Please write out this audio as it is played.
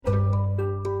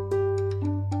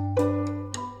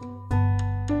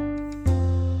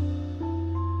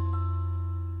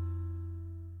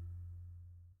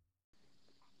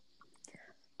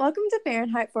Welcome to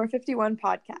Fahrenheit 451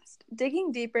 podcast,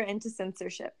 digging deeper into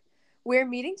censorship. We're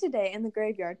meeting today in the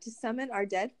graveyard to summon our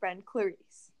dead friend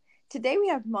Clarice. Today we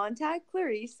have Montag,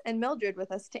 Clarice, and Mildred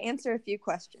with us to answer a few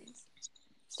questions.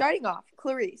 Starting off,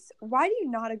 Clarice, why do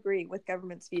you not agree with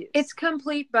government's views? It's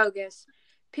complete bogus.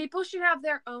 People should have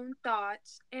their own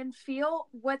thoughts and feel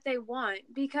what they want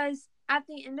because at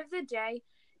the end of the day,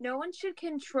 no one should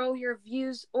control your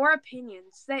views or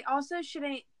opinions. They also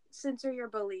shouldn't censor your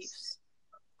beliefs.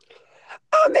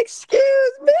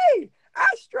 Excuse me. I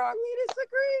strongly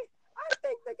disagree. I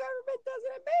think the government does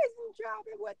an amazing job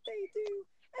at what they do,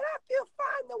 and I feel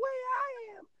fine the way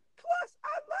I am. Plus,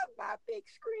 I love my big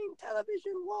screen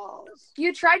television walls.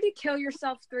 You tried to kill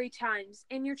yourself 3 times,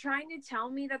 and you're trying to tell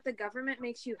me that the government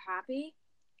makes you happy?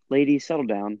 Ladies, settle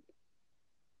down.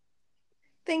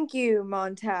 Thank you,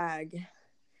 Montag.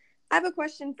 I have a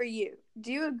question for you.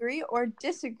 Do you agree or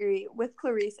disagree with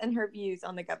Clarice and her views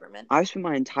on the government? I've spent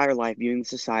my entire life viewing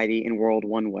society and world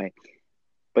one way,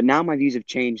 but now my views have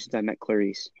changed since I met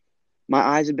Clarice. My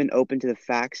eyes have been opened to the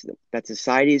facts that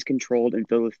society is controlled and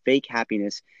filled with fake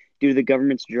happiness due to the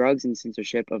government's drugs and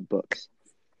censorship of books.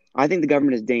 I think the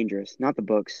government is dangerous, not the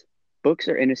books. Books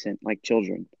are innocent, like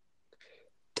children.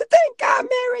 To think I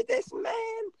married this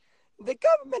man, the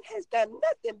government has done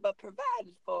nothing but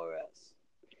provided for us.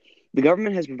 The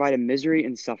government has provided misery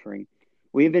and suffering.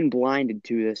 We have been blinded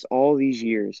to this all these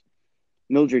years.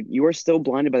 Mildred, you are still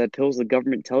blinded by the pills the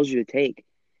government tells you to take.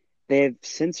 They have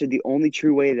censored the only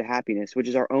true way to happiness, which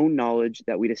is our own knowledge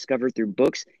that we discover through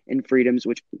books and freedoms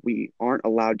which we aren't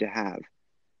allowed to have.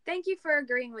 Thank you for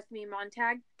agreeing with me,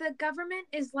 Montag. The government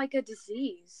is like a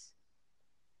disease.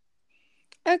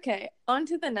 Okay, on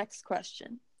to the next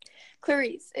question.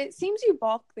 Clarice, it seems you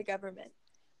balk the government.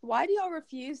 Why do y'all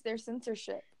refuse their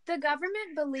censorship? The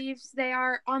government believes they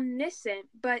are omniscient,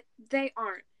 but they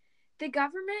aren't. The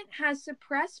government has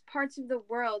suppressed parts of the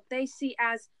world they see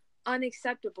as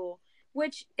unacceptable,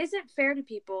 which isn't fair to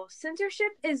people.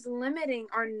 Censorship is limiting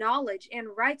our knowledge and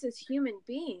rights as human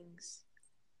beings.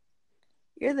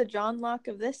 You're the John Locke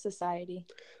of this society.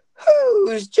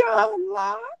 Who's John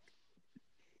Locke?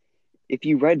 If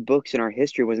you read books and our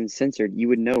history wasn't censored, you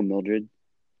would know, Mildred.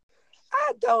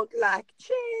 I don't like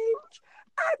change.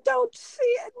 I don't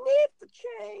see a need for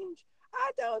change.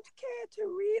 I don't care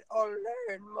to read or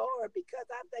learn more because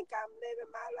I think I'm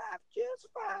living my life just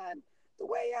fine the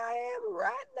way I am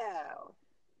right now.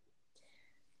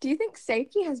 Do you think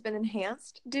safety has been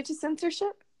enhanced due to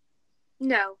censorship?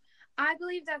 No, I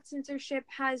believe that censorship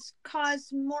has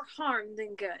caused more harm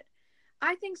than good.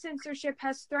 I think censorship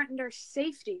has threatened our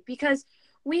safety because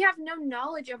we have no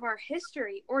knowledge of our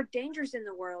history or dangers in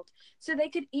the world, so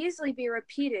they could easily be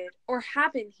repeated or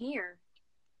happen here.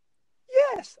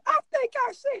 Yes, I think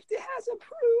our safety has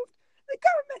improved. The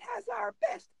government has our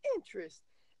best interest.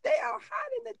 They are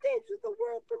hiding the dangers of the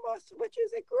world from us, which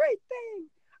is a great thing.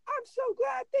 I'm so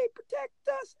glad they protect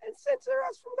us and censor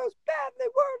us from those badly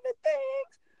worded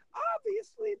things.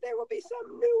 Obviously, there will be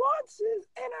some nuances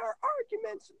in our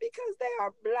arguments because they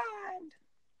are blind.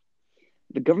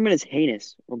 The government is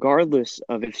heinous, regardless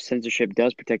of if censorship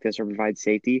does protect us or provide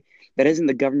safety. That isn't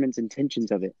the government's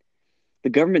intentions of it. The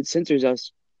government censors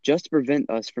us just to prevent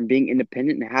us from being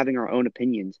independent and having our own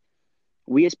opinions.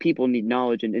 We as people need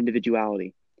knowledge and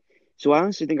individuality. So I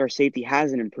honestly think our safety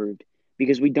hasn't improved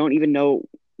because we don't even know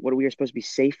what we are supposed to be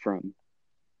safe from.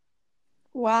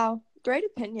 Wow, great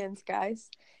opinions, guys.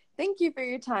 Thank you for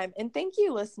your time, and thank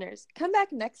you, listeners. Come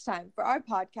back next time for our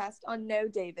podcast on No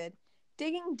David,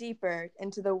 digging deeper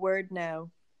into the word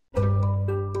no.